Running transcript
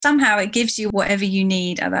somehow it gives you whatever you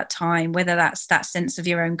need at that time, whether that's that sense of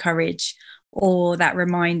your own courage or that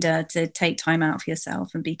reminder to take time out for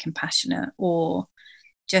yourself and be compassionate, or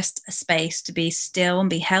just a space to be still and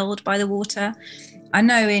be held by the water. I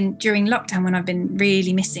know during lockdown, when I've been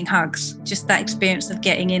really missing hugs, just that experience of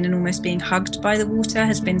getting in and almost being hugged by the water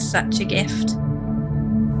has been such a gift.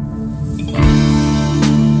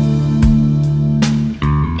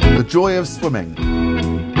 The joy of swimming.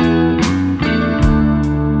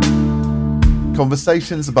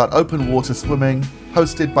 Conversations about open water swimming,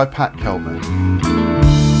 hosted by Pat Kelman.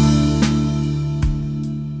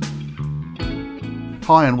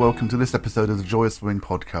 Hi and welcome to this episode of the Joy of Swimming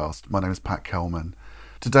podcast. My name is Pat Kelman.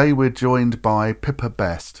 Today we're joined by Pippa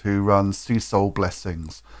Best, who runs Sea Soul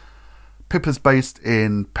Blessings. Pippa's based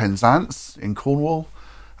in Penzance in Cornwall,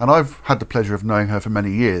 and I've had the pleasure of knowing her for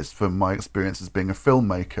many years from my experience as being a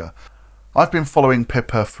filmmaker. I've been following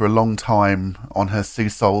Pippa for a long time on her Sea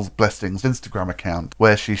Soul Blessings Instagram account,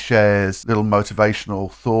 where she shares little motivational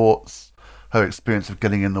thoughts, her experience of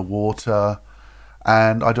getting in the water,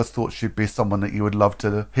 and I just thought she'd be someone that you would love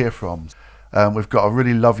to hear from. We've got a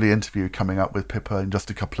really lovely interview coming up with Pippa in just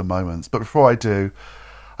a couple of moments. But before I do,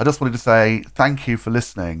 I just wanted to say thank you for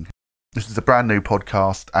listening. This is a brand new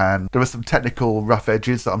podcast and there are some technical rough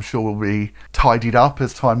edges that I'm sure will be tidied up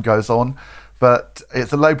as time goes on. But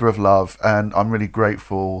it's a labour of love and I'm really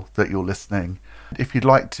grateful that you're listening. If you'd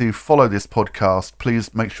like to follow this podcast,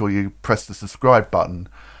 please make sure you press the subscribe button.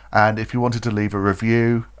 And if you wanted to leave a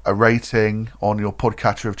review, a rating on your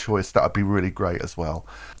podcatcher of choice, that would be really great as well.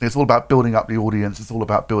 It's all about building up the audience. It's all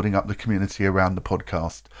about building up the community around the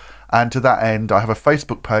podcast. And to that end, I have a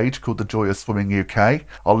Facebook page called The Joy of Swimming UK.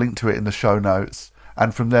 I'll link to it in the show notes.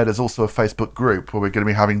 And from there, there's also a Facebook group where we're going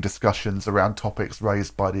to be having discussions around topics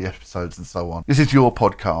raised by the episodes and so on. This is your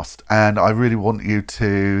podcast, and I really want you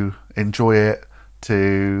to enjoy it,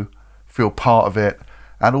 to feel part of it,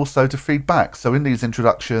 and also to feedback. So in these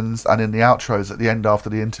introductions and in the outros at the end after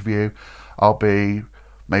the interview, I'll be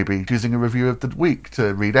maybe choosing a review of the week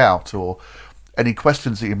to read out, or any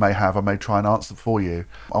questions that you may have, I may try and answer for you.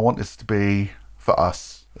 I want this to be for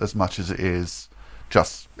us as much as it is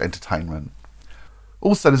just entertainment.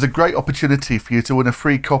 Also, there's a great opportunity for you to win a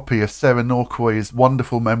free copy of Sarah Norquoy's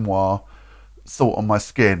wonderful memoir, Salt on My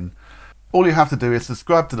Skin. All you have to do is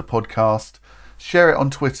subscribe to the podcast, share it on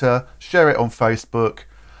Twitter, share it on Facebook,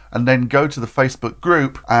 and then go to the Facebook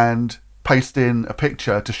group and paste in a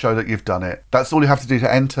picture to show that you've done it. That's all you have to do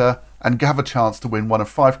to enter and have a chance to win one of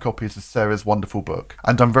 5 copies of Sarah's wonderful book.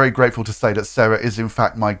 And I'm very grateful to say that Sarah is in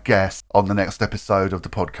fact my guest on the next episode of the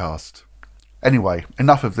podcast. Anyway,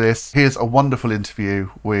 enough of this. Here's a wonderful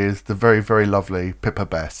interview with the very, very lovely Pippa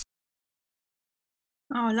Best.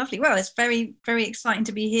 Oh, lovely. Well, it's very, very exciting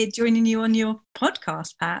to be here joining you on your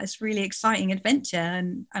podcast, Pat. It's a really exciting adventure.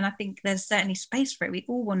 And I think there's certainly space for it. We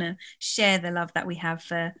all want to share the love that we have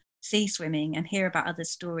for sea swimming and hear about other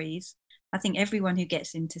stories. I think everyone who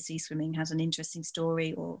gets into sea swimming has an interesting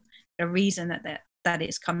story or a reason that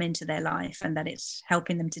it's come into their life and that it's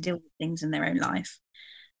helping them to deal with things in their own life.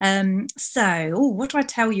 What do I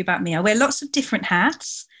tell you about me? I wear lots of different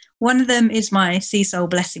hats. One of them is my Sea Soul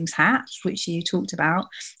Blessings hat, which you talked about.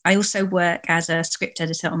 I also work as a script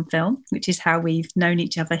editor on film, which is how we've known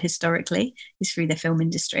each other historically, is through the film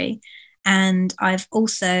industry. And I've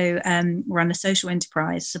also run a social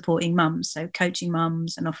enterprise supporting mums, so coaching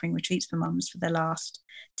mums and offering retreats for mums for the last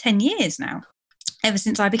 10 years now. Ever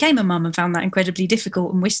since I became a mum and found that incredibly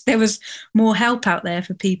difficult and wished there was more help out there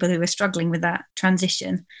for people who are struggling with that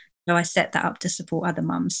transition. So I set that up to support other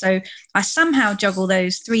mums. So I somehow juggle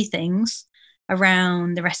those 3 things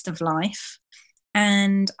around the rest of life.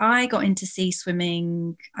 And I got into sea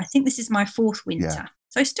swimming, I think this is my 4th winter. Yeah.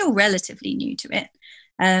 So still relatively new to it.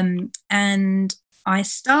 And I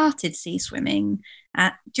started sea swimming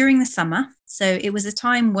during the summer. So it was a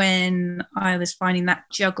time when I was finding that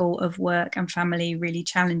juggle of work and family really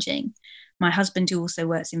challenging. My husband, who also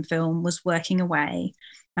works in film, was working away.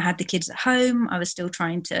 I had the kids at home. I was still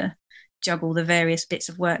trying to juggle the various bits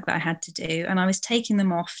of work that I had to do. And I was taking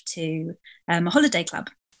them off to a holiday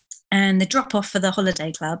club. And the drop off for the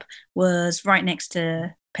holiday club was right next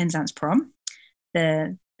to Penzance Prom,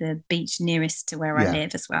 the beach nearest to where I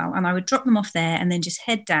live as well. And I would drop them off there and then just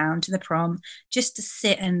head down to the prom just to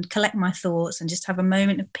sit and collect my thoughts and just have a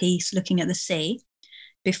moment of peace looking at the sea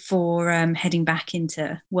before heading back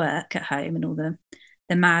into work at home and all the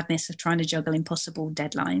madness of trying to juggle impossible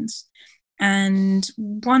deadlines. And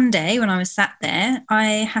one day when I was sat there, I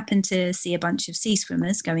happened to see a bunch of sea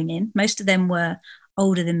swimmers going in. Most of them were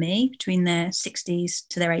older than me, between their 60s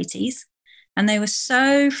to their 80s. And they were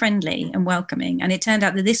so friendly and welcoming. And it turned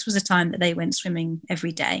out that this was a time that they went swimming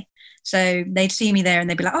every day. So they'd see me there and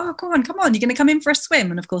they'd be like, oh, come on, you're going to come in for a swim.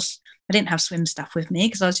 And of course, I didn't have swim stuff with me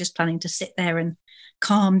because I was just planning to sit there and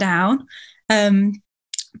calm down.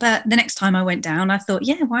 But the next time I went down, I thought,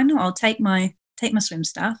 yeah, why not? I'll take my swim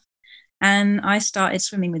stuff. And I started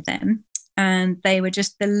swimming with them. And they were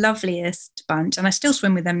just the loveliest bunch. And I still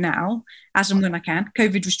swim with them now, as and when I can,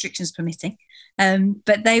 COVID restrictions permitting.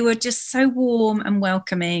 But they were just so warm and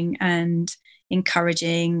welcoming and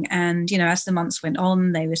encouraging. And, you know, as the months went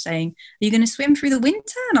on, they were saying, are you going to swim through the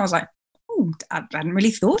winter? And I was like, oh, I hadn't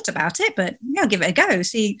really thought about it, but yeah, I'll give it a go,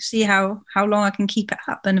 see how long I can keep it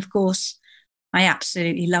up. And of course, I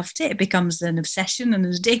absolutely loved it. It becomes an obsession and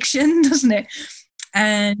an addiction, doesn't it?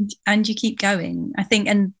 And you keep going, I think,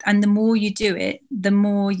 and the more you do it, the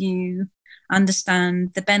more you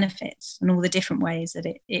understand the benefits and all the different ways that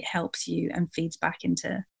it helps you and feeds back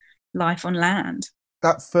into life on land.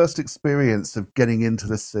 That first experience of getting into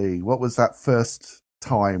the sea, what was that first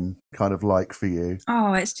time kind of like for you?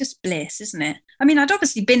 Oh, it's just bliss, isn't it? I mean, I'd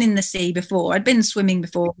obviously been in the sea before. I'd been swimming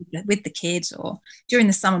before with the kids or during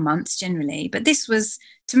the summer months generally, but this was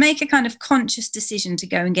to make a kind of conscious decision to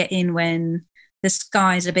go and get in when the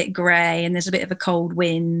sky's a bit grey and there's a bit of a cold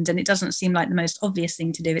wind and it doesn't seem like the most obvious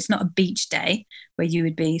thing to do. It's not a beach day where you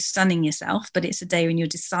would be sunning yourself, but it's a day when you're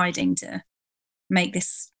deciding to make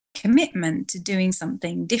this commitment to doing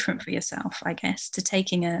something different for yourself, I guess, to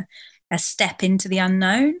taking a step into the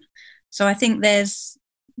unknown. So I think there's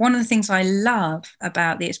one of the things I love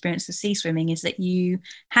about the experience of sea swimming is that you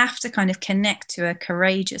have to kind of connect to a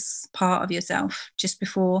courageous part of yourself just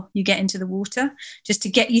before you get into the water, just to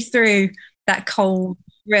get you through that cold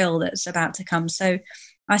thrill that's about to come. So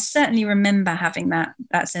I certainly remember having that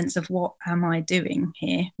sense of, what am I doing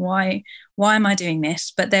here? Why am I doing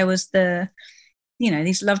this? But there was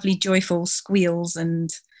these lovely joyful squeals and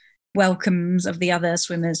welcomes of the other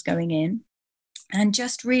swimmers going in, and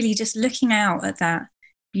just really just looking out at that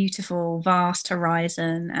beautiful vast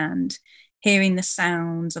horizon and hearing the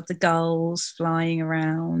sounds of the gulls flying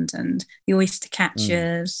around and the oyster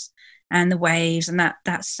catchers and the waves and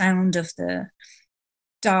that sound of the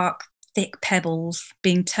dark thick pebbles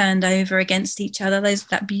being turned over against each other,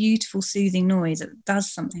 that beautiful soothing noise that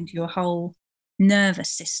does something to your whole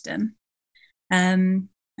nervous system. And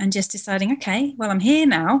just deciding, okay, well, I'm here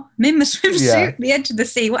now. I'm in my swimsuit at the edge of the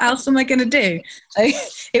sea. What else am I going to do? So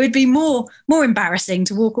it would be more embarrassing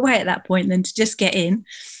to walk away at that point than to just get in.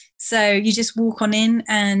 So you just walk on in,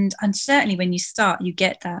 and certainly when you start, you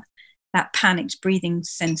get that panicked breathing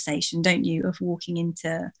sensation, don't you, of walking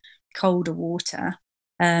into colder water.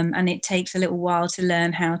 And it takes a little while to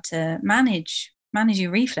learn how to manage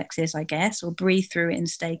your reflexes, I guess, or breathe through it and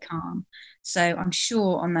stay calm. So I'm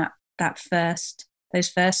sure on those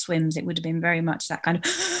first swims, it would have been very much that kind of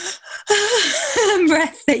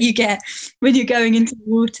breath that you get when you're going into the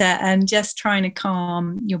water and just trying to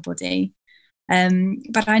calm your body.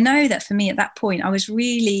 But I know that for me at that point, I was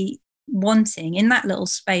really wanting, in that little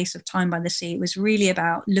space of time by the sea, it was really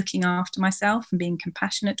about looking after myself and being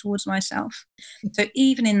compassionate towards myself. So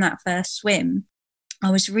even in that first swim,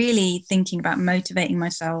 I was really thinking about motivating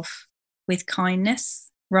myself with kindness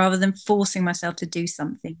rather than forcing myself to do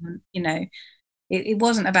something. You know, it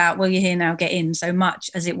wasn't about, well, you're here now, get in, so much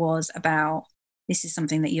as it was about, this is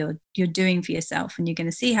something that you're doing for yourself and you're going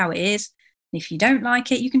to see how it is. If you don't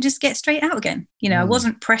like it, you can just get straight out again. You know, I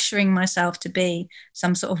wasn't pressuring myself to be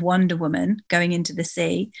some sort of Wonder Woman going into the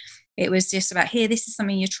sea. It was just about, here, this is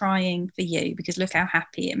something you're trying for you, because look how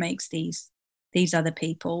happy it makes these other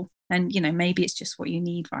people. And, you know, maybe it's just what you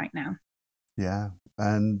need right now. Yeah.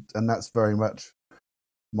 And that's very much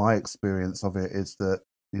my experience of it, is that,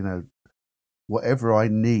 you know, whatever I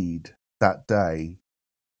need that day,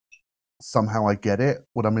 somehow I get it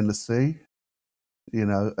when I'm in the sea, you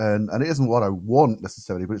know, and it isn't what I want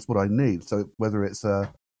necessarily, but it's what I need. So whether it's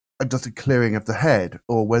just a clearing of the head,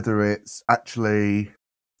 or whether it's actually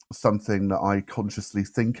something that I consciously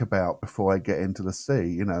think about before I get into the sea,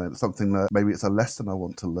 you know, it's something that maybe it's a lesson I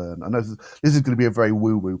want to learn. I know this is going to be a very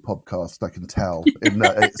woo-woo podcast, I can tell, in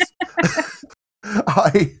that it's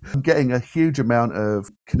I'm getting a huge amount of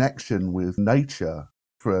connection with nature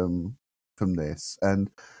from this, and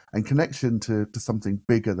connection to something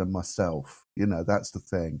bigger than myself. You know, that's the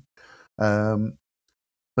thing.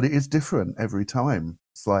 But it is different every time,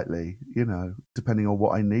 slightly, you know, depending on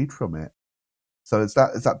what I need from it. So has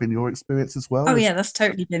that been your experience as well? Oh yeah, that's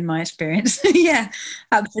totally been my experience. Yeah,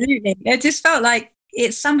 absolutely. It just felt like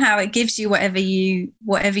it gives you whatever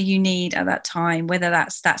you need at that time, whether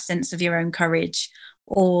that's that sense of your own courage,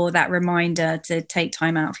 or that reminder to take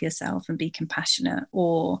time out for yourself and be compassionate,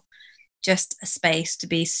 or just a space to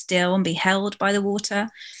be still and be held by the water.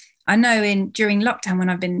 I know during lockdown, when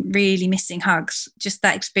I've been really missing hugs, just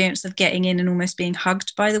that experience of getting in and almost being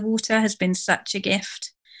hugged by the water has been such a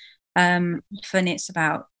gift. Often it's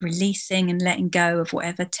about releasing and letting go of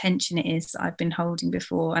whatever tension it is that I've been holding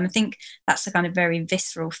before. And I think that's a kind of very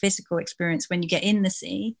visceral, physical experience when you get in the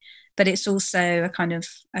sea, but it's also a kind of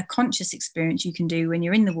a conscious experience you can do when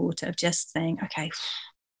you're in the water of just saying, okay,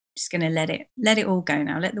 just going to let it all go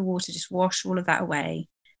now. Let the water just wash all of that away.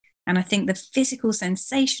 And I think the physical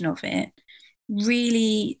sensation of it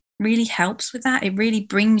really, really helps with that. It really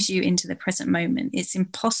brings you into the present moment. It's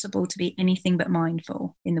impossible to be anything but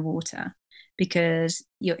mindful in the water, because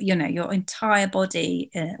your entire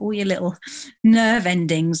body, all your little nerve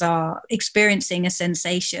endings are experiencing a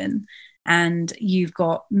sensation, and you've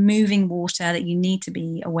got moving water that you need to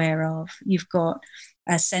be aware of. You've got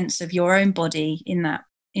a sense of your own body in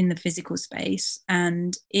the physical space,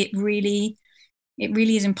 and it really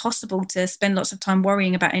is impossible to spend lots of time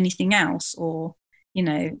worrying about anything else, or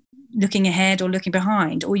looking ahead or looking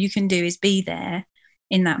behind. All you can do is be there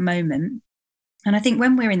in that moment. And I think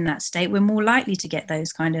when we're in that state, we're more likely to get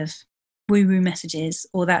those kind of woo-woo messages,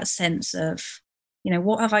 or that sense of,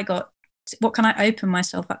 what have I got? What can I open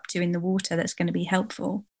myself up to in the water that's going to be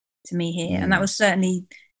helpful to me here? And that was certainly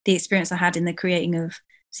the experience I had in the creating of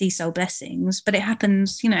Sea Soul Blessings. But it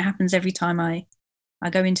happens every time I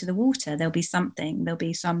go into the water. There'll be some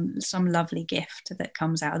lovely gift that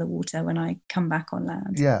comes out of the water when I come back on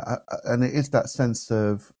land. Yeah, and it is that sense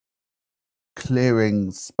of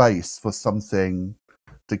clearing space for something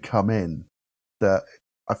to come in that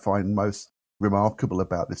I find most remarkable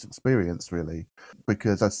about this experience, really,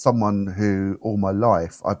 because as someone who all my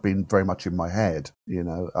life I've been very much in my head,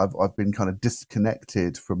 I've been kind of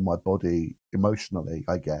disconnected from my body emotionally,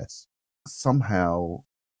 I guess. Somehow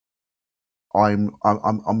I'm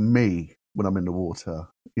me when I'm in the water,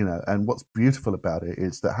 and what's beautiful about it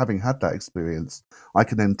is that having had that experience, I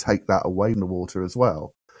can then take that away in the water as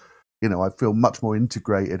well. I feel much more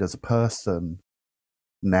integrated as a person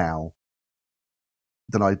now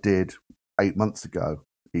than I did 8 months ago,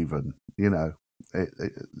 even.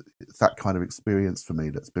 It's that kind of experience for me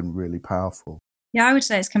that's been really powerful. Yeah, I would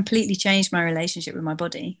say it's completely changed my relationship with my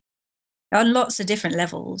body on lots of different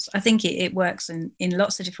levels. I think it works in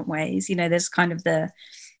lots of different ways. There's kind of the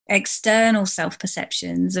external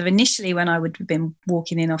self-perceptions of initially when I would have been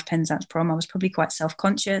walking in off Penzance Prom, I was probably quite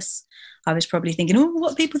self-conscious. I was probably thinking, oh,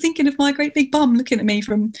 what are people thinking of my great big bum looking at me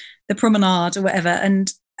from the promenade or whatever?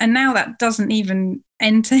 And now that doesn't even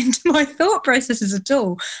enter into my thought processes at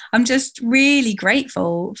all. I'm just really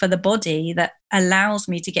grateful for the body that allows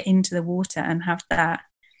me to get into the water and have that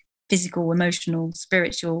physical, emotional,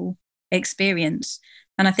 spiritual experience.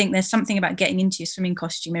 And I think there's something about getting into your swimming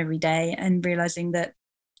costume every day and realizing that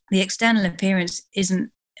the external appearance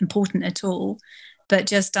isn't important at all, but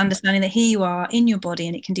just understanding that here you are in your body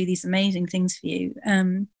and it can do these amazing things for you.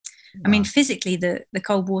 I mean, physically, the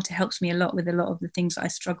cold water helps me a lot with a lot of the things that I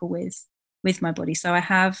struggle with my body. So I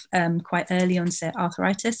have quite early onset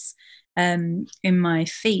arthritis in my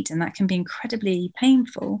feet, and that can be incredibly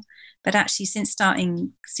painful. But actually, since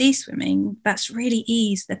starting sea swimming, that's really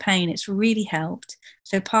eased the pain. It's really helped.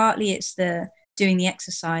 So partly it's doing the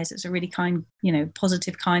exercise. It's a really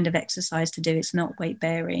positive kind of exercise to do. It's not weight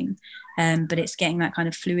bearing, but it's getting that kind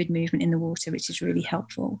of fluid movement in the water, which is really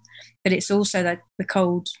helpful. But it's also the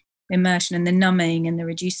cold immersion and the numbing and the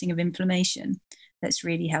reducing of inflammation that's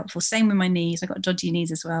really helpful. Same with my knees. I've got dodgy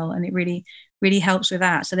knees as well, and it really, really helps with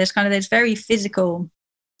that. So there's very physical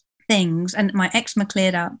things, and my eczema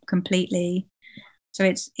cleared up completely. So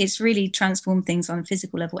it's really transformed things on a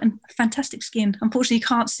physical level, and fantastic skin. Unfortunately, you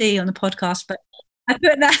can't see on the podcast, but I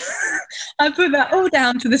put that all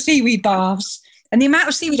down to the seaweed baths and the amount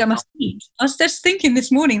of seaweed I must eat. I was just thinking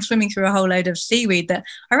this morning, swimming through a whole load of seaweed, that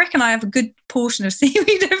I reckon I have a good portion of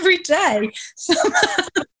seaweed every day. Some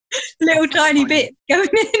little tiny bit going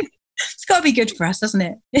in. It's got to be good for us, doesn't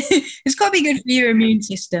it? It's got to be good for your immune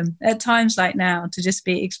system at times like now, to just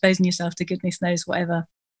be exposing yourself to goodness knows whatever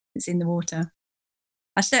that's in the water.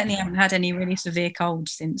 I certainly haven't had any really severe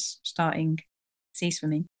colds since starting sea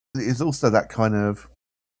swimming. It's also that kind of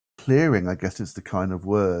clearing, I guess is the kind of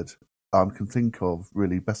word I can think of,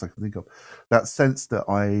 really best I can think of. That sense that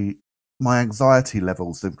my anxiety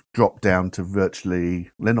levels have dropped down to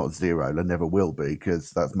virtually, they're not zero, they never will be,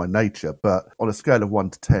 because that's my nature. But on a scale of 1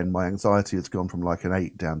 to 10, my anxiety has gone from like an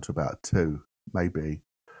 8 down to about a 2, maybe,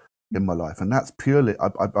 in my life. And that's purely,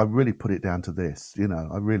 I really put it down to this,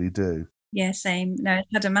 I really do. Yeah, same. No, it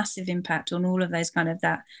had a massive impact on all of those kind of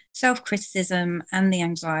that self-criticism and the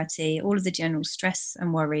anxiety, all of the general stress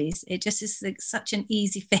and worries. It just is like such an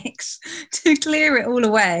easy fix to clear it all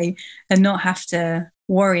away and not have to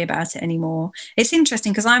worry about it anymore. It's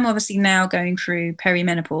interesting because I'm obviously now going through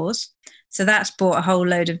perimenopause. So that's brought a whole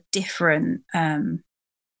load of different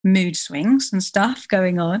mood swings and stuff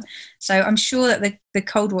going on. So I'm sure that the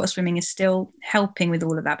cold water swimming is still helping with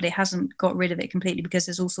all of that, but it hasn't got rid of it completely because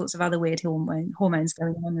there's all sorts of other weird hormones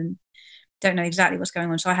going on and don't know exactly what's going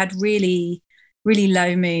on. So I had really, really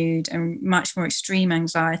low mood and much more extreme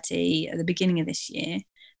anxiety at the beginning of this year.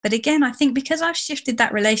 But again, I think because I've shifted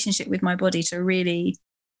that relationship with my body to really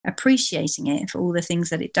appreciating it for all the things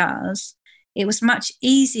that it does, it was much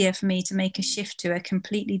easier for me to make a shift to a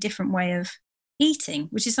completely different way of eating,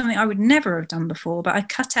 which is something I would never have done before. But I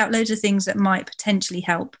cut out loads of things that might potentially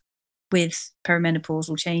help with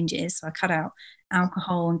perimenopausal changes. So I cut out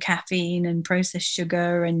alcohol and caffeine and processed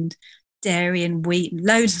sugar and dairy and wheat and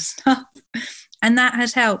loads of stuff. And that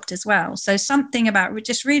has helped as well. So something about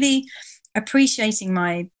just really appreciating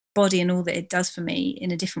my body and all that it does for me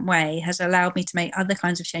in a different way has allowed me to make other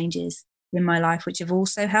kinds of changes in my life, which have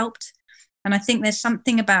also helped. And I think there's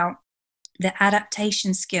something about the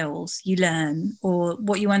adaptation skills you learn or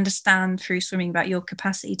what you understand through swimming about your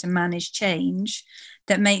capacity to manage change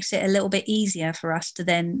that makes it a little bit easier for us to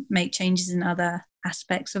then make changes in other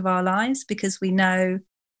aspects of our lives, because we know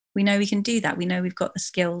we can do that. We know we've got the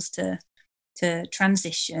skills to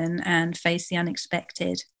transition and face the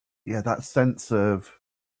unexpected. Yeah, that sense of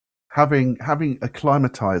having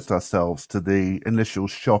acclimatized ourselves to the initial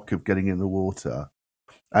shock of getting in the water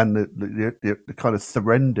and the kind of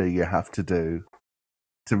surrender you have to do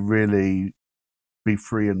to really be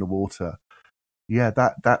free in the water. Yeah,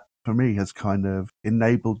 that for me has kind of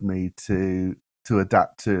enabled me to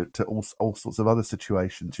adapt to all sorts of other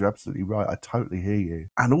situations. You're absolutely right. I totally hear you.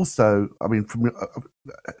 And also, I mean, from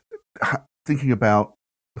thinking about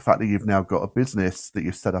the fact that you've now got a business that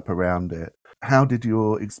you've set up around it, how did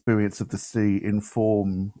your experience of the sea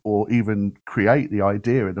inform or even create the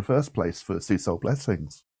idea in the first place for Sea Soul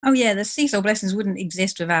Blessings? Oh yeah, the Sea Soul Blessings wouldn't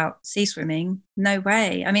exist without sea swimming. No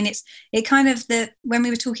way. I mean, it kind of when we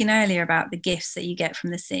were talking earlier about the gifts that you get from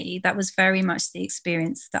the sea, that was very much the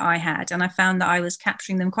experience that I had. And I found that I was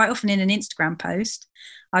capturing them quite often in an Instagram post.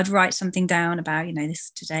 I'd write something down about,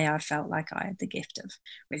 this today I felt like I had the gift of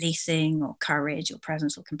releasing or courage or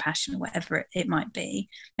presence or compassion or whatever it might be.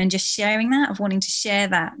 And just sharing that, of wanting to share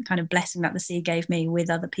that kind of blessing that the sea gave me with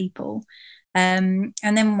other people. And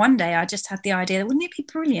then one day I just had the idea that wouldn't it be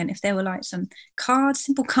brilliant if there were like some cards,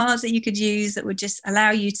 simple cards that you could use that would just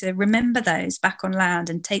allow you to remember those back on land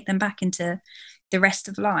and take them back into the rest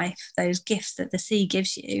of life, those gifts that the sea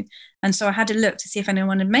gives you. And so I had a look to see if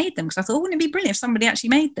anyone had made them, because I thought, wouldn't it be brilliant if somebody actually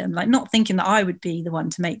made them? Like, not thinking that I would be the one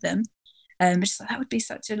to make them. But just like, that would be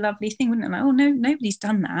such a lovely thing, wouldn't it? Like, oh no, nobody's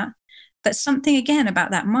done that. But something again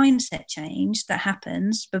about that mindset change that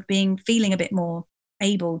happens, of feeling a bit more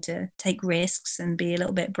able to take risks and be a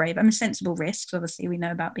little bit brave. I mean, sensible risks, obviously, we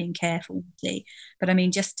know about being careful, but I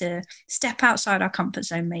mean, just to step outside our comfort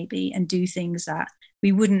zone maybe and do things that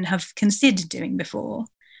we wouldn't have considered doing before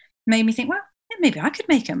made me think, well, yeah, maybe I could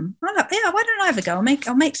make them. Why don't I have a go?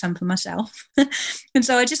 I'll make some for myself. And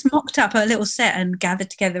so I just mocked up a little set and gathered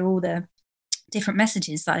together all the different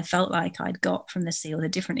messages that I felt like I'd got from the sea, or the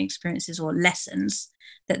different experiences or lessons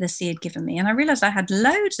that the sea had given me. And I realized I had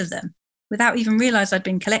loads of them. Without even realize I'd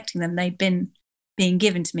been collecting them, they'd been being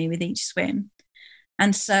given to me with each swim.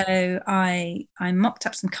 And so I mocked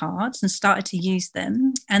up some cards and started to use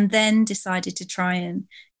them, and then decided to try and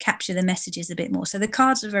capture the messages a bit more. So the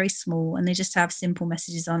cards are very small and they just have simple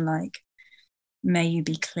messages on, like, may you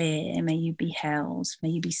be clear, may you be held, may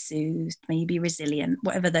you be soothed, may you be resilient,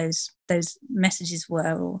 whatever those messages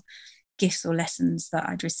were, or gifts or lessons that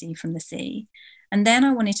I'd received from the sea. And then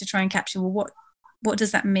I wanted to try and capture, well, what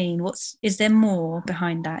does that mean? Is there more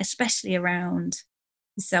behind that, especially around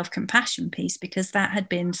the self-compassion piece, because that had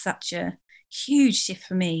been such a huge shift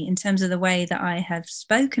for me in terms of the way that I have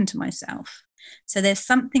spoken to myself. So there's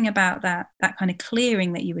something about that kind of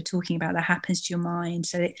clearing that you were talking about that happens to your mind.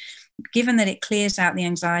 So given that it clears out the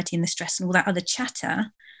anxiety and the stress and all that other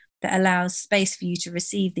chatter, that allows space for you to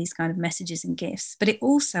receive these kind of messages and gifts. But it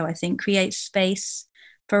also, I think, creates space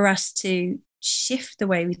for us to shift the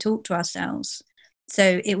way we talk to ourselves.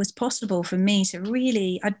 So it was possible for me to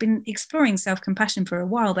really, I'd been exploring self-compassion for a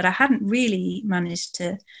while, but I hadn't really managed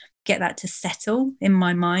to get that to settle in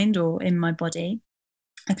my mind or in my body.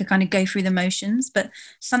 I could kind of go through the motions, but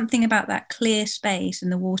something about that clear space in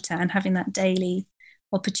the water and having that daily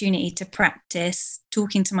opportunity to practice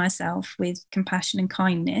talking to myself with compassion and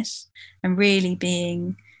kindness, and really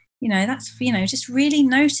being, just really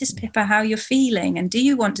notice, Pippa, how you're feeling. And do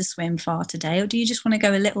you want to swim far today, or do you just want to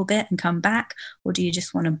go a little bit and come back, or do you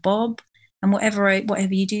just want to bob? And whatever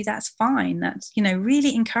you do, that's fine. That's,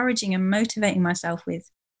 really encouraging and motivating myself with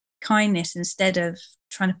kindness instead of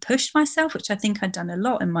trying to push myself, which I think I'd done a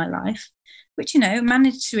lot in my life, which,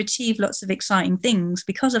 managed to achieve lots of exciting things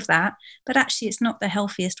because of that. But actually, it's not the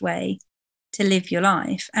healthiest way to live your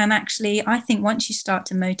life. And actually, I think once you start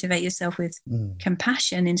to motivate yourself with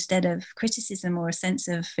compassion instead of criticism or a sense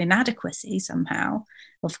of inadequacy somehow,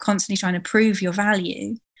 of constantly trying to prove your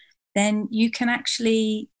value, then you can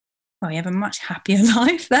actually, you have a much happier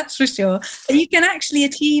life, that's for sure. But you can actually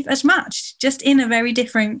achieve as much, just in a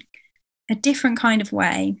different kind of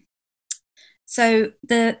way. So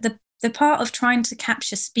the part of trying to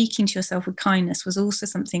capture speaking to yourself with kindness was also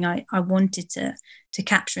something I wanted to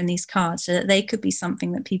capture in these cards, so that they could be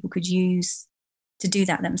something that people could use to do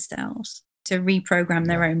that themselves, to reprogram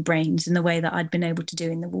their own brains in the way that I'd been able to do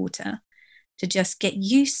in the water, to just get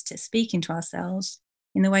used to speaking to ourselves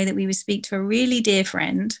in the way that we would speak to a really dear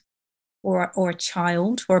friend or a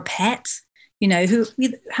child or a pet,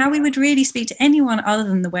 how we would really speak to anyone other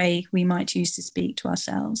than the way we might choose to speak to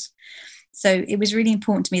ourselves. So it was really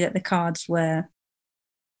important to me that the cards were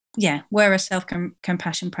a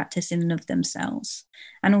self-compassion practice in and of themselves.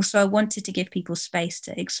 And also I wanted to give people space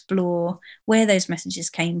to explore where those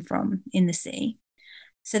messages came from in the sea.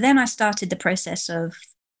 So then I started the process of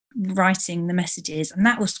writing the messages, and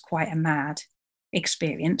that was quite a mad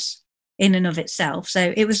experience in and of itself.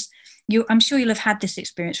 So it was, I'm sure you'll have had this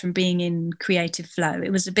experience from being in creative flow.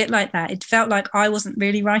 It was a bit like that. It felt like I wasn't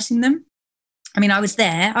really writing them. I mean, I was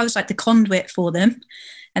there. I was like the conduit for them,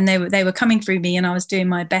 and they were coming through me, and I was doing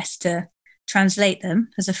my best to translate them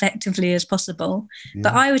as effectively as possible. Yeah.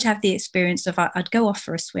 But I would have the experience of I'd go off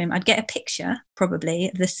for a swim. I'd get a picture probably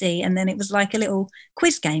of the sea, and then it was like a little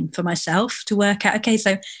quiz game for myself to work out, okay,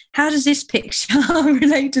 so how does this picture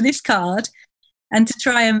relate to this card? And to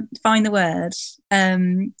try and find the words.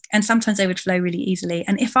 And sometimes they would flow really easily.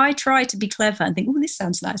 And if I tried to be clever and think, oh, this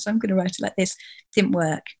sounds nice, so I'm going to write it like this, it didn't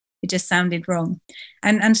work. It just sounded wrong.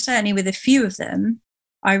 And certainly with a few of them,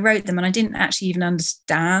 I wrote them and I didn't actually even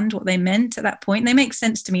understand what they meant at that point. They make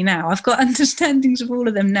sense to me now. I've got understandings of all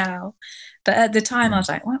of them now. But at the time I was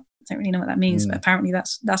like, well, I don't really know what that means. But apparently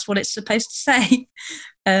that's what it's supposed to say.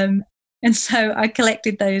 And so I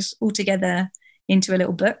collected those all together into a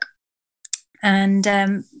little book, and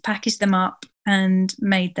packaged them up and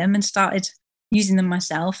made them and started using them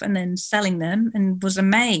myself and then selling them, and was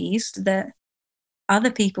amazed that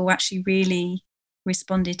other people actually really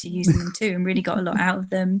responded to using them too and really got a lot out of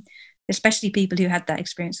them, especially people who had that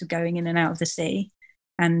experience of going in and out of the sea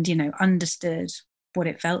and, understood what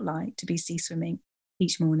it felt like to be sea swimming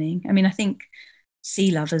each morning. I mean, I think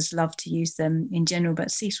sea lovers love to use them in general,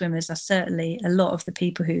 but sea swimmers are certainly, a lot of the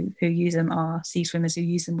people who use them are sea swimmers who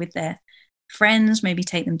use them with their friends, maybe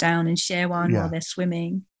take them down and share one while they're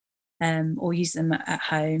swimming, or use them at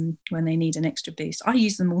home when they need an extra boost. I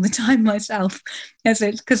use them all the time myself,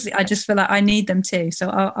 because I just feel like I need them too. So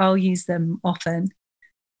I'll use them often.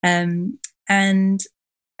 And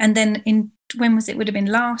then when was it? Would have been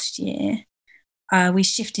last year. We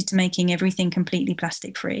shifted to making everything completely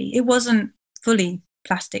plastic free. It wasn't fully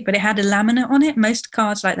plastic, but it had a laminate on it. Most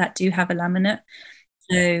cards like that do have a laminate.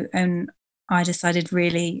 So, I decided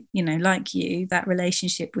really, like you, that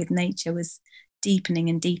relationship with nature was deepening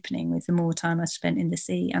and deepening with the more time I spent in the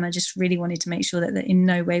sea. And I just really wanted to make sure that in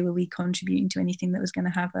no way were we contributing to anything that was going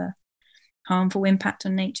to have a harmful impact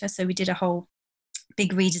on nature. So we did a whole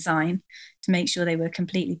big redesign to make sure they were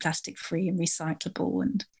completely plastic free and recyclable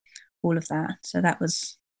and all of that. So that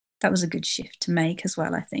was a good shift to make as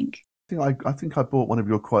well, I think. I think I bought one of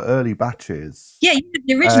your quite early batches. Yeah, you had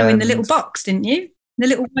the original in the little box, didn't you? The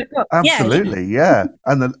little white box. Absolutely, yeah.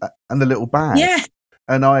 And the little bag. Yeah.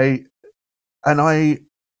 And I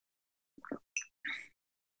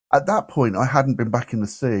at that point I hadn't been back in the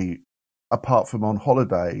sea apart from on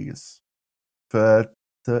holidays for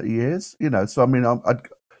 30 years, So I mean, I'd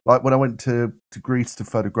like when I went to Greece to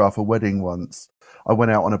photograph a wedding once, I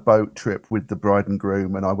went out on a boat trip with the bride and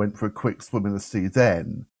groom and I went for a quick swim in the sea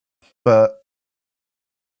then. But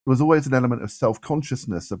there was always an element of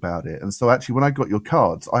self-consciousness about it. And so actually when I got your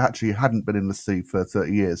cards, I actually hadn't been in the sea for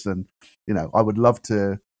 30 years. And, I would love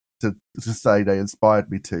to say they inspired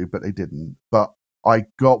me to, but they didn't. But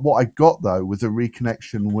what I got though was a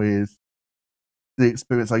reconnection with the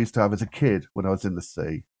experience I used to have as a kid when I was in the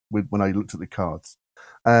sea, when I looked at the cards.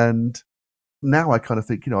 And now I kind of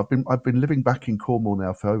think, I've been living back in Cornwall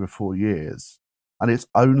now for over 4 years. And it's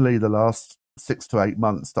only the last 6 to 8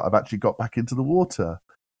 months that I've actually got back into the water.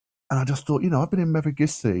 And I just thought, I've been in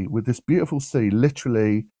Mevagissey with this beautiful sea,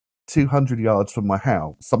 literally 200 yards from my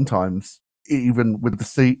house, sometimes even with the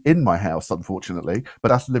sea in my house, unfortunately. But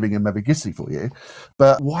that's living in Mevagissey for you.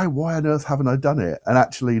 But why on earth haven't I done it? And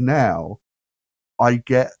actually now I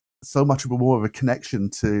get so much more of a connection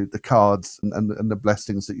to the cards and the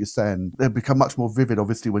blessings that you send. They become much more vivid,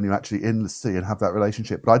 obviously, when you're actually in the sea and have that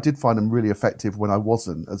relationship. But I did find them really effective when I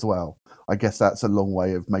wasn't as well. I guess that's a long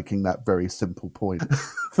way of making that very simple point.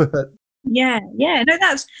 Yeah. No,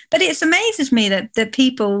 but it amazes me that the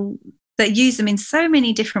people that use them in so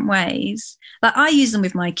many different ways. Like I use them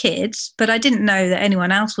with my kids, but I didn't know that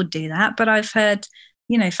anyone else would do that. But I've heard,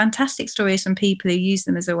 fantastic stories from people who use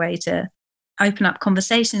them as a way to open up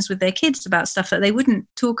conversations with their kids about stuff that they wouldn't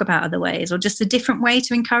talk about other ways, or just a different way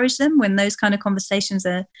to encourage them when those kind of conversations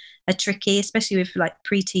are tricky, especially with like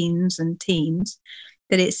preteens and teens,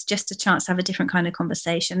 that it's just a chance to have a different kind of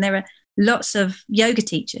conversation. There are lots of yoga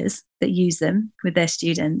teachers that use them with their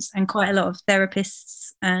students, and quite a lot of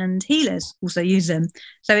therapists and healers also use them.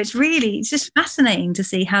 So it's just fascinating to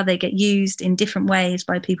see how they get used in different ways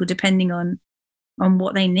by people depending on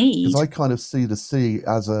what they need. Because I kind of see the sea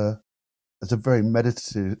as a very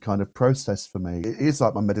meditative kind of process for me. It is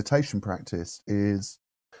like my meditation practice is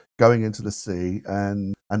going into the sea.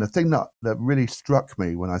 And the thing that really struck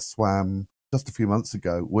me when I swam just a few months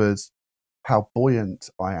ago was how buoyant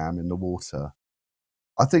I am in the water.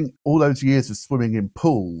 I think all those years of swimming in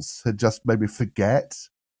pools had just made me forget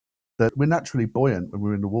that we're naturally buoyant when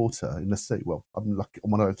we're in the water, in the sea. Well, I'm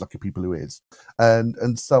one of those lucky people who is.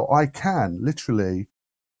 And so I can literally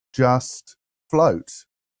just float.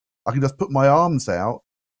 I can just put my arms out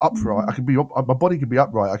upright. My body can be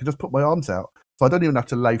upright. I can just put my arms out. So I don't even have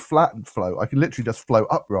to lay flat and float. I can literally just float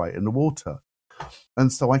upright in the water.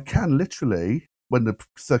 And so I can literally, when the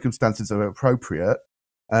circumstances are appropriate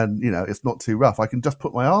and, it's not too rough, I can just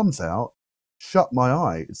put my arms out, shut my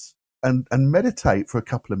eyes and meditate for a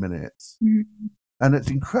couple of minutes. Mm-hmm. And it's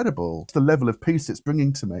incredible, the level of peace it's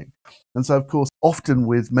bringing to me. And so, of course, often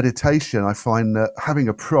with meditation, I find that having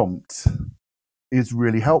a prompt is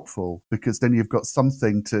really helpful, because then you've got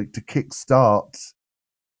something to kickstart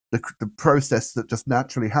the process that just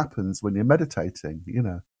naturally happens when you're meditating,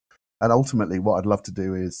 And ultimately, what I'd love to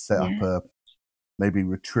do is set up a maybe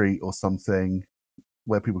retreat or something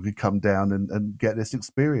where people could come down and get this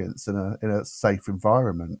experience in a safe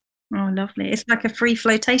environment. Oh, lovely. It's like a free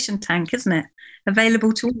flotation tank, isn't it?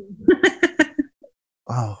 Available to all.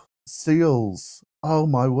 Oh, seals. Oh,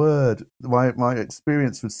 my word. My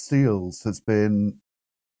experience with seals has been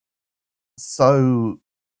such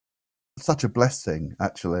a blessing,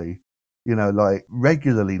 actually. Like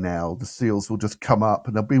regularly now, the seals will just come up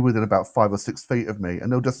and they'll be within about 5 or 6 feet of me,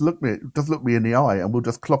 and they'll just look me in the eye, and we'll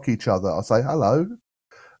just clock each other. I'll say hello,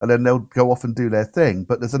 and then they'll go off and do their thing.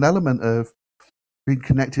 But there's an element of being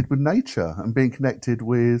connected with nature and being connected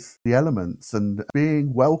with the elements and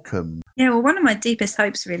being welcome. Yeah, well, one of my deepest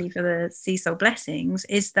hopes really for the Sea Soul Blessings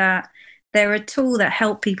is that they're a tool that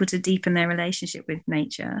help people to deepen their relationship with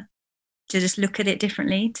nature, to just look at it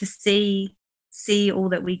differently, to see all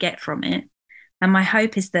that we get from it. And my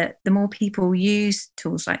hope is that the more people use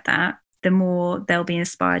tools like that, the more they'll be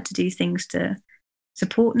inspired to do things to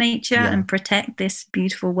support nature and protect this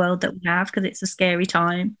beautiful world that we have, because it's a scary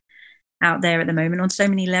time out there at the moment on so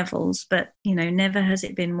many levels. But, never has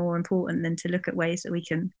it been more important than to look at ways that we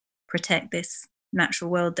can protect this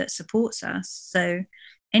natural world that supports us. So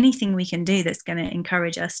anything we can do that's going to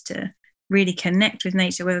encourage us to really connect with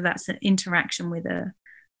nature, whether that's an interaction with a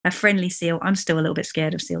friendly seal. I'm still a little bit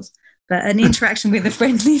scared of seals, but an interaction with a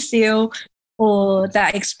friendly seal, or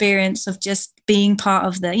that experience of just being part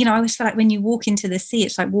of I always feel like when you walk into the sea,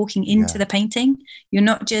 it's like walking into the painting. You're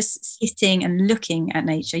not just sitting and looking at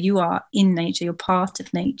nature. You are in nature. You're part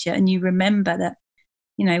of nature. And you remember that,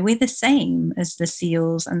 we're the same as the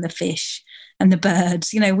seals and the fish and the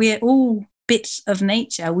birds. We're all bits of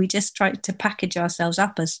nature. We just try to package ourselves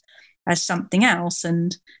up as something else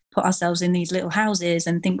and put ourselves in these little houses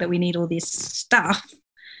and think that we need all this stuff.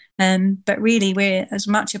 But really, we're as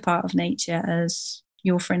much a part of nature as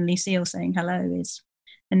your friendly seal saying hello is.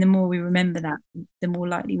 And the more we remember that, the more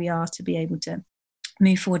likely we are to be able to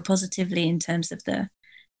move forward positively in terms of the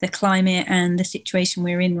climate and the situation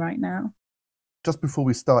we're in right now. Just before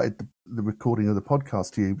we started the recording of the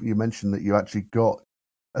podcast, you mentioned that you actually got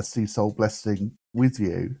a Sea Soul blessing with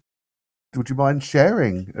you. Would you mind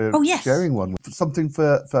sharing? Sharing one, something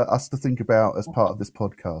for us to think about as part of this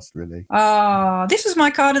podcast, really. Oh, this was my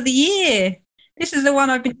card of the year. This is the one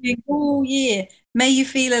I've been doing all year. May you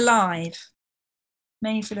feel alive.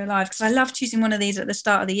 May you feel alive. Because I love choosing one of these at the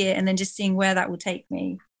start of the year and then just seeing where that will take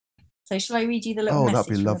me. So shall I read you the little Oh, that'd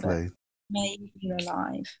be message from the book? lovely. May you feel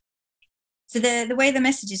alive. So the way the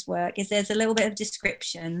messages work is there's a little bit of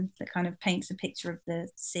description that kind of paints a picture of the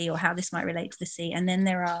sea or how this might relate to the sea. And then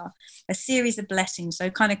there are a series of blessings, so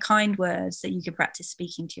kind of kind words that you can practice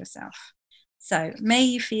speaking to yourself. So, may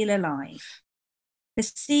you feel alive. The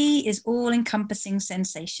sea is all-encompassing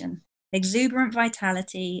sensation, exuberant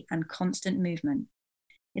vitality, and constant movement.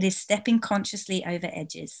 It is stepping consciously over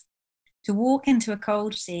edges. To walk into a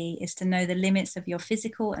cold sea is to know the limits of your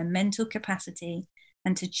physical and mental capacity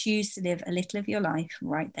and to choose to live a little of your life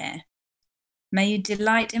right there. May you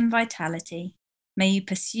delight in vitality. May you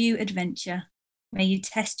pursue adventure. May you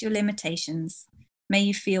test your limitations. May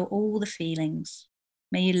you feel all the feelings.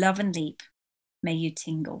 May you love and leap. May you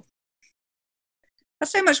tingle.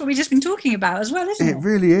 That's so much what we've just been talking about as well, isn't it? It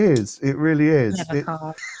really is. It really is. Clever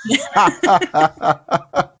card.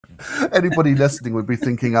 Anybody listening would be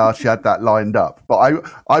thinking, she had that lined up. But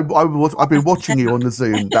I've been watching you on the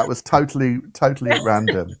Zoom. That was totally at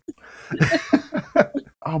random.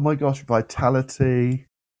 Oh my gosh, vitality,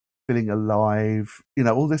 feeling alive,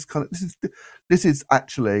 all this kind of, this is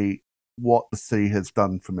actually what the sea has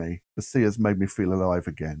done for me. The sea has made me feel alive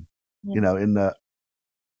again. Yeah. In the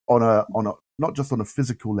on a not just on a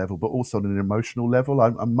physical level, but also on an emotional level.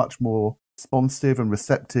 I'm much more responsive and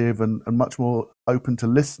receptive and much more open to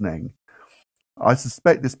listening. I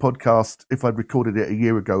suspect this podcast, if I'd recorded it a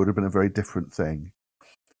year ago, would have been a very different thing.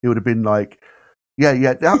 It would have been like,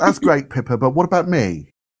 yeah, that's great, Pippa, but what about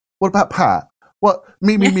me? What about Pat? What,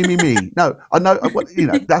 me? No, I know,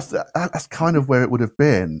 that's kind of where it would have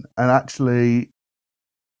been. And actually,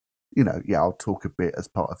 I'll talk a bit as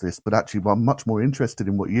part of this, but actually I'm much more interested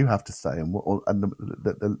in what you have to say and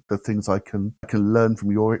the things I can learn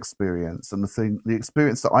from your experience and the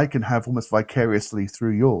experience that I can have almost vicariously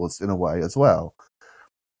through yours in a way as well.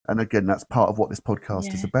 And again, that's part of what this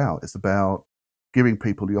podcast is about. It's about giving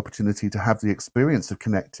people the opportunity to have the experience of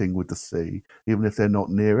connecting with the sea, even if they're not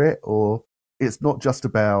near it. Or it's not just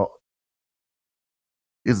about,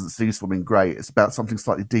 isn't sea swimming great? It's about something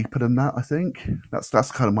slightly deeper than that, I think.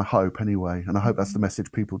 That's kind of my hope anyway. And I hope that's the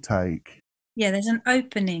message people take. Yeah, there's an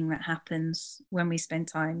opening that happens when we spend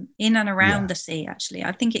time in and around the sea, actually.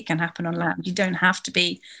 I think it can happen on land. You don't have to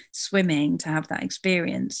be swimming to have that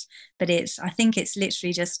experience. But I think it's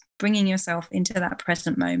literally just bringing yourself into that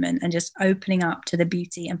present moment and just opening up to the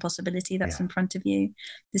beauty and possibility that's in front of you.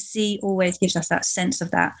 The sea always gives us that sense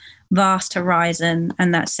of that vast horizon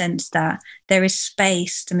and that sense that there is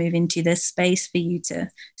space to move into. There's space for you to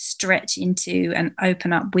stretch into and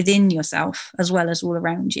open up within yourself as well as all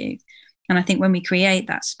around you. And I think when we create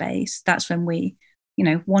that space, that's when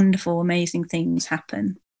wonderful, amazing things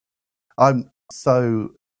happen. I'm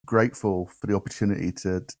so grateful for the opportunity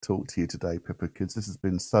to talk to you today, Pippa, because this has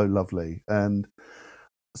been so lovely. And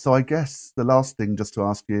so I guess the last thing just to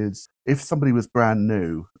ask is, if somebody was brand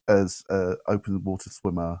new as an open water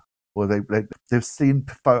swimmer, or they've seen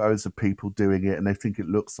photos of people doing it and they think it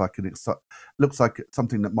looks like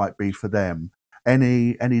something that might be for them,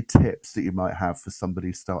 any tips that you might have for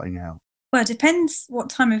somebody starting out? Well, it depends what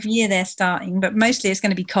time of year they're starting, but mostly it's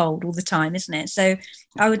going to be cold all the time, isn't it? So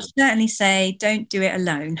I would certainly say don't do it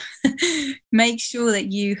alone. Make sure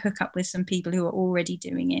that you hook up with some people who are already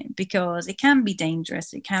doing it, because it can be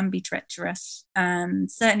dangerous, it can be treacherous. And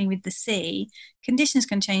certainly with the sea, conditions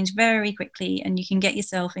can change very quickly and you can get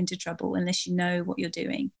yourself into trouble unless you know what you're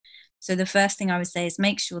doing. So the first thing I would say is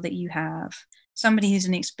make sure that you have somebody who's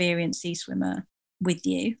an experienced sea swimmer with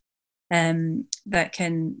you, that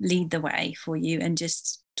can lead the way for you and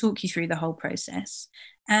just talk you through the whole process.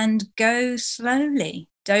 And go slowly.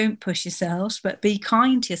 Don't push yourselves, but be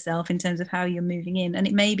kind to yourself in terms of how you're moving in. And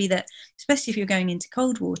it may be that, especially if you're going into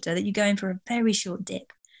cold water, that you're going for a very short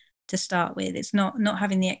dip to start with. It's not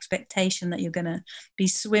having the expectation that you're going to be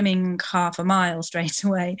swimming half a mile straight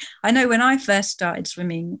away. I know when I first started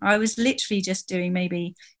swimming, I was literally just doing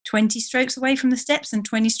maybe 20 strokes away from the steps and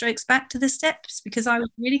 20 strokes back to the steps, because I was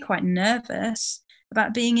really quite nervous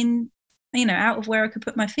about being in, out of where I could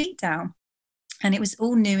put my feet down. And it was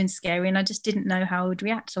all new and scary, and I just didn't know how I would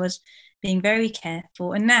react. So I was being very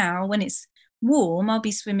careful. And now when it's warm, I'll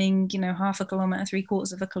be swimming, half a kilometre,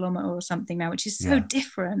 3/4 of a kilometre or something now, which is so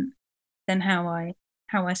different than how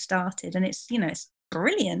I started. And it's it's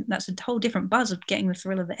brilliant. That's a whole different buzz of getting the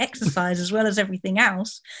thrill of the exercise as well as everything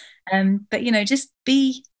else. But just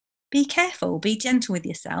be careful, be gentle with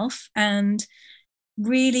yourself, and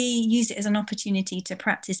really use it as an opportunity to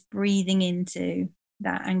practice breathing into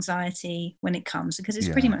that anxiety when it comes, because it's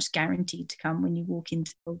pretty much guaranteed to come when you walk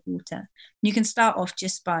into cold water. You can start off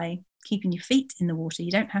just by keeping your feet in the water.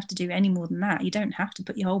 You don't have to do any more than that. You don't have to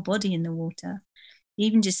put your whole body in the water.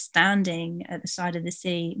 Even just standing at the side of the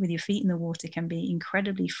sea with your feet in the water can be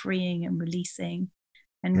incredibly freeing and releasing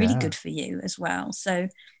and really good for you as well. So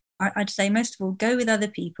I'd say most of all, go with other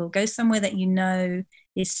people, go somewhere that you know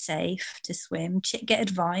is safe to swim, get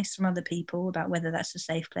advice from other people about whether that's a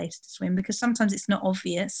safe place to swim, because sometimes it's not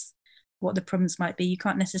obvious what the problems might be. You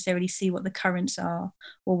can't necessarily see what the currents are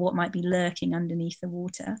or what might be lurking underneath the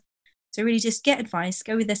water. So really just get advice,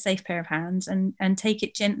 go with a safe pair of hands and take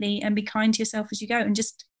it gently and be kind to yourself as you go and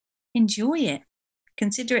just enjoy it.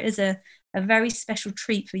 Consider it as a very special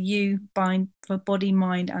treat for you, for body,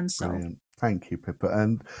 mind and soul. Brilliant. Thank you, Pippa.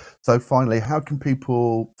 And so finally, how can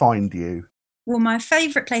people find you? Well, my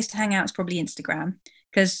favourite place to hang out is probably Instagram,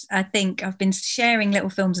 because I think I've been sharing little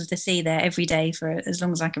films of the sea there every day for as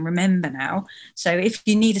long as I can remember now. So if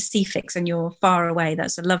you need a sea fix and you're far away,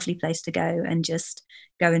 that's a lovely place to go and just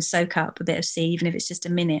go and soak up a bit of sea, even if it's just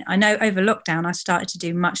a minute. I know over lockdown, I started to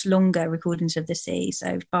do much longer recordings of the sea,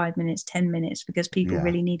 so 5 minutes, 10 minutes, because people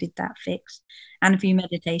really needed that fix, and a few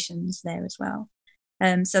meditations there as well.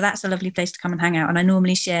 So that's a lovely place to come and hang out. And I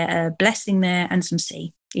normally share a blessing there and some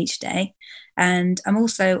sea each day. And I'm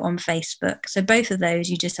also on Facebook. So both of those,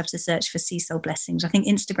 you just have to search for Sea Soul Blessings. I think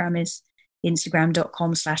Instagram is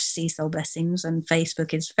instagram.com/Sea Soul Blessings and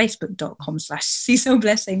Facebook is facebook.com/Sea Soul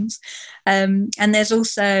Blessings. And there's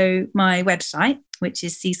also my website, which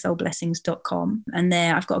is seasoulblessings.com. And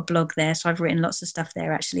there I've got a blog there. So I've written lots of stuff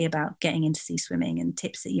there actually about getting into sea swimming and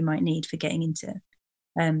tips that you might need for getting into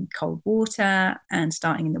cold water and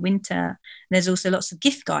starting in the winter. And there's also lots of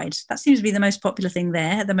gift guides. That seems to be the most popular thing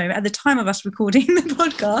there at the moment. At the time of us recording the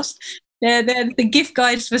podcast, the gift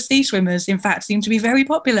guides for sea swimmers, in fact, seem to be very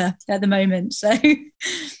popular at the moment. So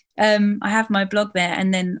I have my blog there,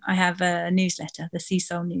 and then I have a newsletter, the Sea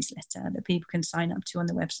Soul newsletter, that people can sign up to on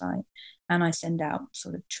the website. And I send out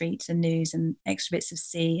sort of treats and news and extra bits of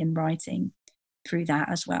sea and writing through that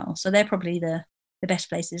as well. So they're probably the best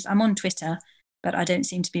places. I'm on Twitter, but I don't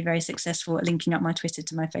seem to be very successful at linking up my Twitter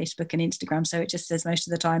to my Facebook and Instagram. So it just says most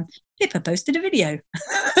of the time, Pippa posted a video.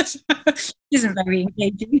 Isn't very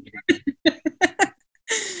engaging.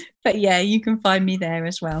 But yeah, you can find me there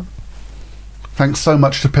as well. Thanks so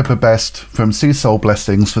much to Pippa Best from Sea Soul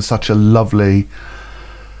Blessings for such a lovely,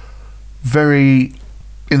 very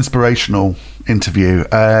inspirational interview.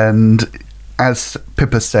 And as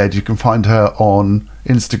Pippa said, you can find her on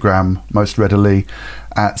Instagram most readily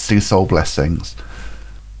at Sea Soul Blessings.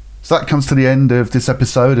 So that comes to the end of this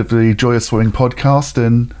episode of the Joyous Swimming podcast,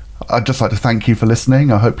 and I'd just like to thank you for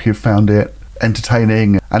listening. I hope you found it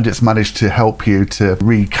entertaining and it's managed to help you to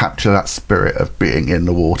recapture that spirit of being in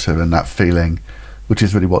the water and that feeling, which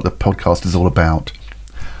is really what the podcast is all about.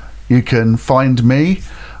 You can find me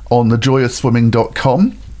on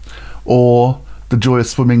thejoyousswimming.com or the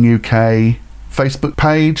Joyous Swimming UK Facebook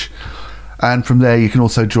page. And from there, you can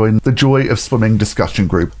also join the Joy of Swimming discussion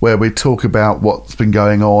group, where we talk about what's been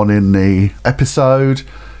going on in the episode.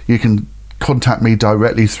 You can contact me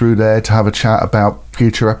directly through there to have a chat about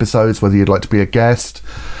future episodes, whether you'd like to be a guest.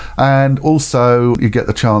 And also, you get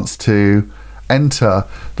the chance to enter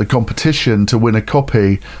the competition to win a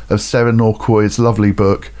copy of Sarah Norquoy's lovely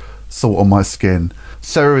book, Salt on My Skin.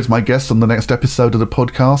 Sarah is my guest on the next episode of the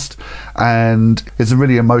podcast, and it's a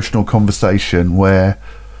really emotional conversation where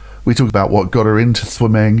we talk about what got her into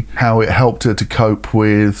swimming, how it helped her to cope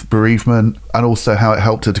with bereavement, and also how it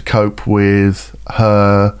helped her to cope with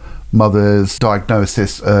her mother's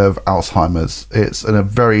diagnosis of Alzheimer's. It's a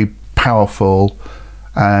very powerful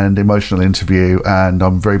and emotional interview, and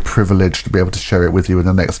I'm very privileged to be able to share it with you in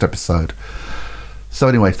the next episode. So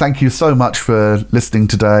anyway, thank you so much for listening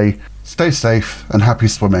today. Stay safe and happy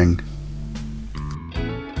swimming.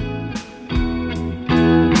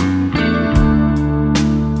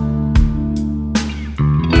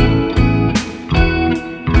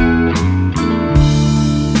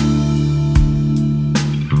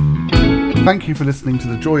 Thank you for listening to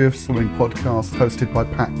the Joy of Swimming podcast hosted by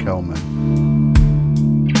Pat Kelman.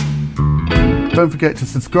 Don't forget to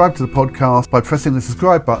subscribe to the podcast by pressing the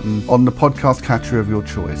subscribe button on the podcast catcher of your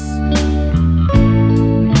choice.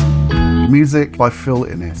 Music by Phil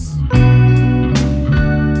Innes.